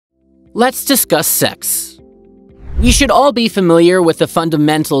Let's discuss sex. We should all be familiar with the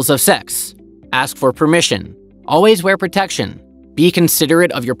fundamentals of sex. Ask for permission, always wear protection, be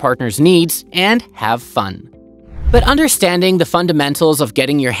considerate of your partner's needs, and have fun. But understanding the fundamentals of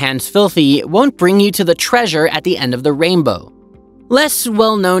getting your hands filthy won't bring you to the treasure at the end of the rainbow. Less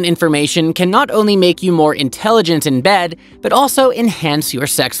well-known information can not only make you more intelligent in bed, but also enhance your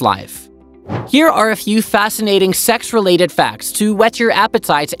sex life. Here are a few fascinating sex-related facts to whet your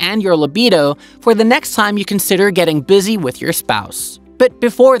appetite and your libido for the next time you consider getting busy with your spouse. But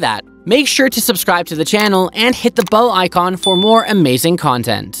before that, make sure to subscribe to the channel and hit the bell icon for more amazing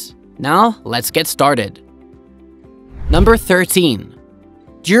content. Now, let's get started. Number 13.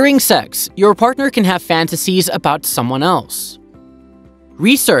 During sex, your partner can have fantasies about someone else.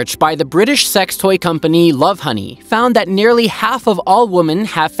 Research by the British sex toy company Lovehoney found that nearly half of all women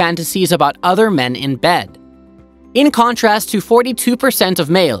have fantasies about other men in bed. In contrast to 42% of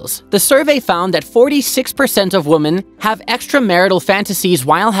males, the survey found that 46% of women have extramarital fantasies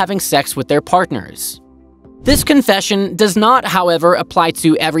while having sex with their partners. This confession does not, however, apply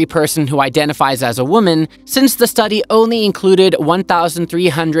to every person who identifies as a woman, since the study only included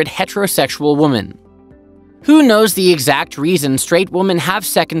 1,300 heterosexual women. Who knows the exact reason straight women have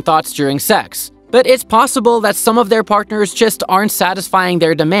second thoughts during sex, but it's possible that some of their partners just aren't satisfying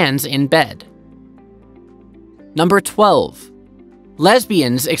their demands in bed. Number 12.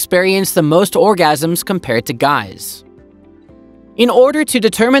 Lesbians experience the most orgasms compared to guys. In order to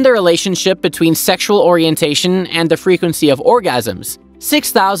determine the relationship between sexual orientation and the frequency of orgasms,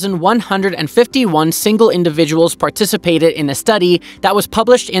 6,151 single individuals participated in a study that was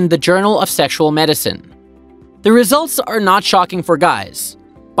published in the Journal of Sexual Medicine. The results are not shocking for guys.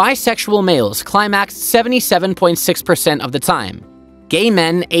 Bisexual males climaxed 77.6% of the time, gay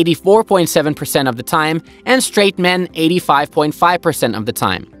men 84.7% of the time, and straight men 85.5% of the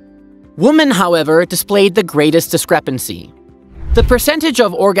time. Women, however, displayed the greatest discrepancy. The percentage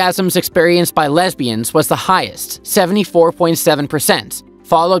of orgasms experienced by lesbians was the highest, 74.7%,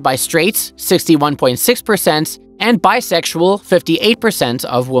 followed by straights, 61.6%, and bisexual, 58%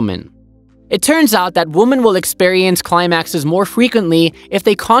 of women. It turns out that women will experience climaxes more frequently if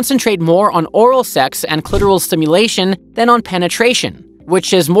they concentrate more on oral sex and clitoral stimulation than on penetration,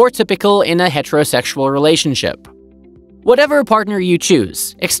 which is more typical in a heterosexual relationship. Whatever partner you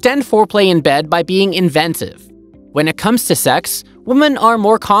choose, extend foreplay in bed by being inventive. When it comes to sex, women are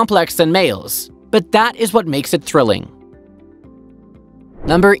more complex than males, but that is what makes it thrilling.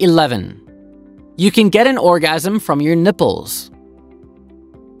 Number 11. You can get an orgasm from your nipples.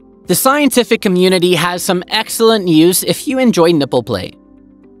 The scientific community has some excellent news if you enjoy nipple play.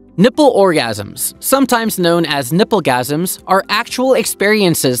 Nipple orgasms, sometimes known as nipplegasms, are actual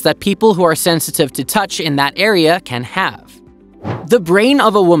experiences that people who are sensitive to touch in that area can have. The brain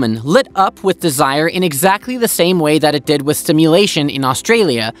of a woman lit up with desire in exactly the same way that it did with stimulation in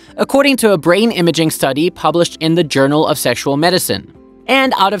Australia, according to a brain imaging study published in the Journal of Sexual Medicine.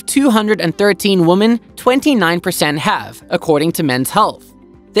 And out of 213 women, 29% have, according to Men's Health.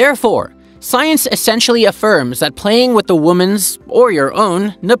 Therefore, science essentially affirms that playing with the woman's, or your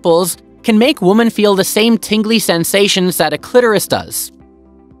own, nipples can make women feel the same tingly sensations that a clitoris does.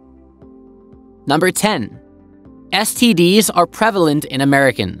 Number 10. STDs are prevalent in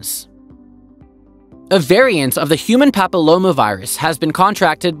Americans. A variant of the human papillomavirus has been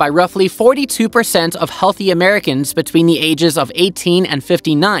contracted by roughly 42% of healthy Americans between the ages of 18 and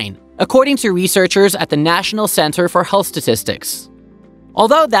 59, according to researchers at the National Center for Health Statistics.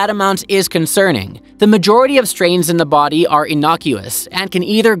 Although that amount is concerning, the majority of strains in the body are innocuous and can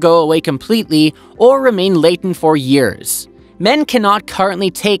either go away completely or remain latent for years. Men cannot currently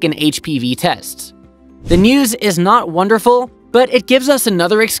take an HPV test. The news is not wonderful, but it gives us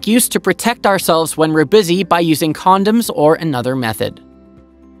another excuse to protect ourselves when we're busy by using condoms or another method.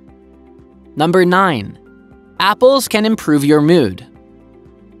 Number 9. Apples can improve your mood.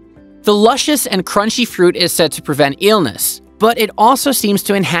 The luscious and crunchy fruit is said to prevent illness, but it also seems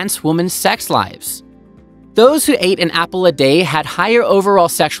to enhance women's sex lives. Those who ate an apple a day had higher overall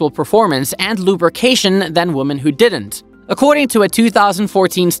sexual performance and lubrication than women who didn't, according to a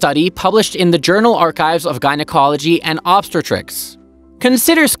 2014 study published in the Journal Archives of Gynecology and Obstetrics.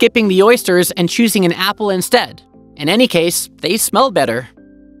 Consider skipping the oysters and choosing an apple instead. In any case, they smell better.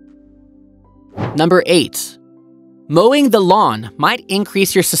 Number 8. Mowing the lawn might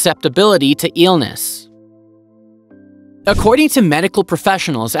increase your susceptibility to illness. According to medical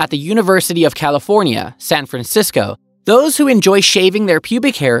professionals at the University of California, San Francisco, those who enjoy shaving their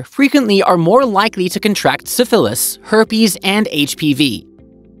pubic hair frequently are more likely to contract syphilis, herpes, and HPV.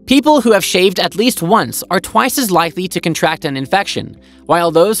 People who have shaved at least once are twice as likely to contract an infection,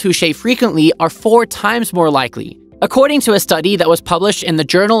 while those who shave frequently are 4 times more likely, according to a study that was published in the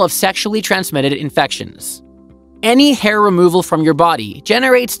Journal of Sexually Transmitted Infections. Any hair removal from your body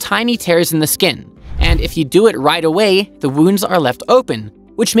generates tiny tears in the skin, and if you do it right away, the wounds are left open,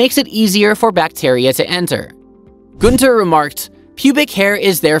 which makes it easier for bacteria to enter. Gunter remarked, "Pubic hair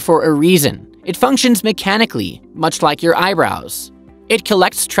is there for a reason. It functions mechanically, much like your eyebrows. It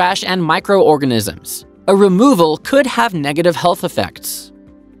collects trash and microorganisms. A removal could have negative health effects."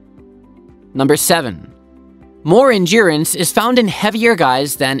 Number 7. More endurance is found in heavier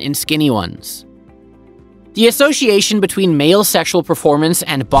guys than in skinny ones. The association between male sexual performance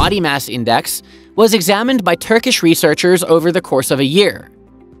and body mass index was examined by Turkish researchers over the course of a year.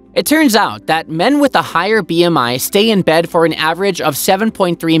 It turns out that men with a higher BMI stay in bed for an average of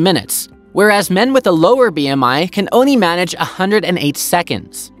 7.3 minutes, whereas men with a lower BMI can only manage 108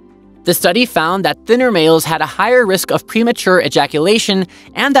 seconds. The study found that thinner males had a higher risk of premature ejaculation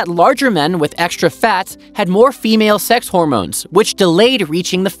and that larger men with extra fat had more female sex hormones, which delayed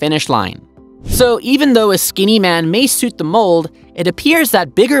reaching the finish line. So even though a skinny man may suit the mold, it appears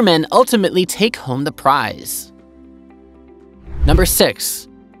that bigger men ultimately take home the prize. Number 6.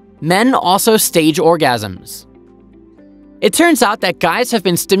 Men also stage orgasms. It turns out that guys have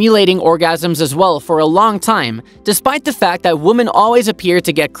been stimulating orgasms as well for a long time, despite the fact that women always appear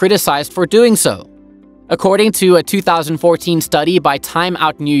to get criticized for doing so. According to a 2014 study by Time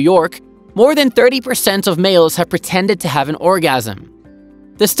Out New York, more than 30% of males have pretended to have an orgasm.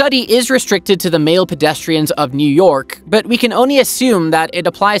 The study is restricted to the male pedestrians of New York, but we can only assume that it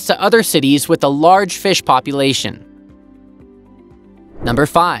applies to other cities with a large fish population. Number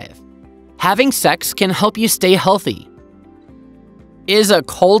 5. Having sex can help you stay healthy. Is a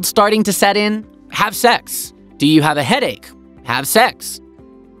cold starting to set in? Have sex. Do you have a headache? Have sex.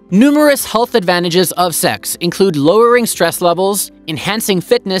 Numerous health advantages of sex include lowering stress levels, enhancing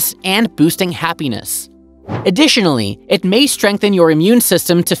fitness, and boosting happiness. Additionally, it may strengthen your immune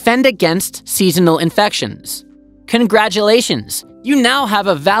system to fend against seasonal infections. Congratulations! You now have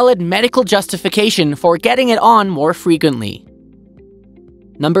a valid medical justification for getting it on more frequently.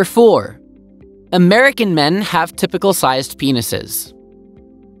 Number 4. American men have typical-sized penises.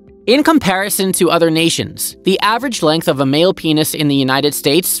 In comparison to other nations, the average length of a male penis in the United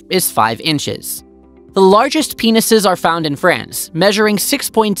States is 5 inches. The largest penises are found in France, measuring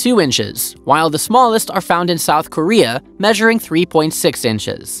 6.2 inches, while the smallest are found in South Korea, measuring 3.6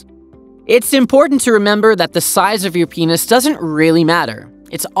 inches. It's important to remember that the size of your penis doesn't really matter.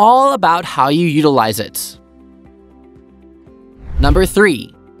 It's all about how you utilize it. Number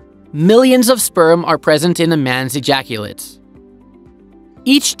 3. Millions of sperm are present in a man's ejaculate.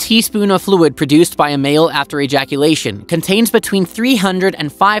 Each teaspoon of fluid produced by a male after ejaculation contains between 300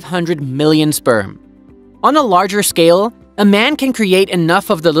 and 500 million sperm. On a larger scale, a man can create enough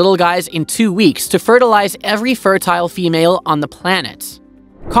of the little guys in 2 weeks to fertilize every fertile female on the planet.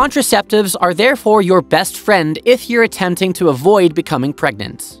 Contraceptives are therefore your best friend if you're attempting to avoid becoming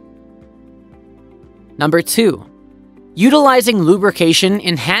pregnant. Number 2. Utilizing lubrication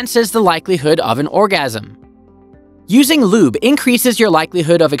enhances the likelihood of an orgasm. Using lube increases your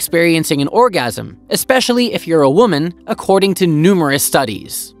likelihood of experiencing an orgasm, especially if you're a woman, according to numerous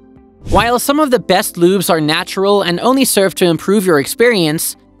studies. While some of the best lubes are natural and only serve to improve your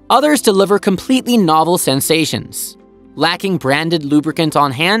experience, others deliver completely novel sensations. Lacking branded lubricant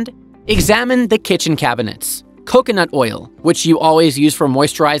on hand? Examine the kitchen cabinets. Coconut oil, which you always use for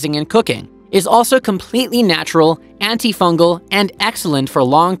moisturizing and cooking, is also completely natural, antifungal, and excellent for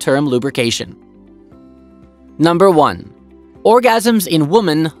long-term lubrication. Number 1. Orgasms in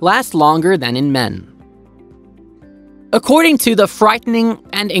women last longer than in men. According to the frightening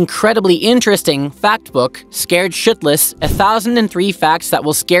and incredibly interesting fact book, Scared Shitless, 1003 Facts That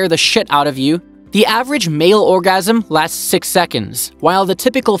Will Scare the Shit Out of You, the average male orgasm lasts 6 seconds, while the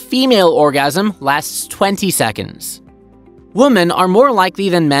typical female orgasm lasts 20 seconds. Women are more likely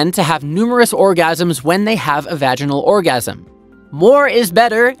than men to have numerous orgasms when they have a vaginal orgasm. More is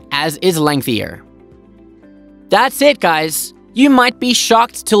better, as is lengthier. That's it, guys. You might be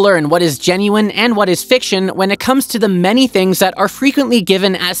shocked to learn what is genuine and what is fiction when it comes to the many things that are frequently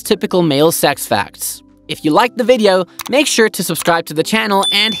given as typical male sex facts. If you liked the video, make sure to subscribe to the channel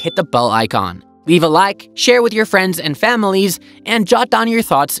and hit the bell icon. Leave a like, share with your friends and families, and jot down your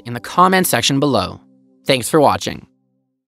thoughts in the comment section below. Thanks for watching.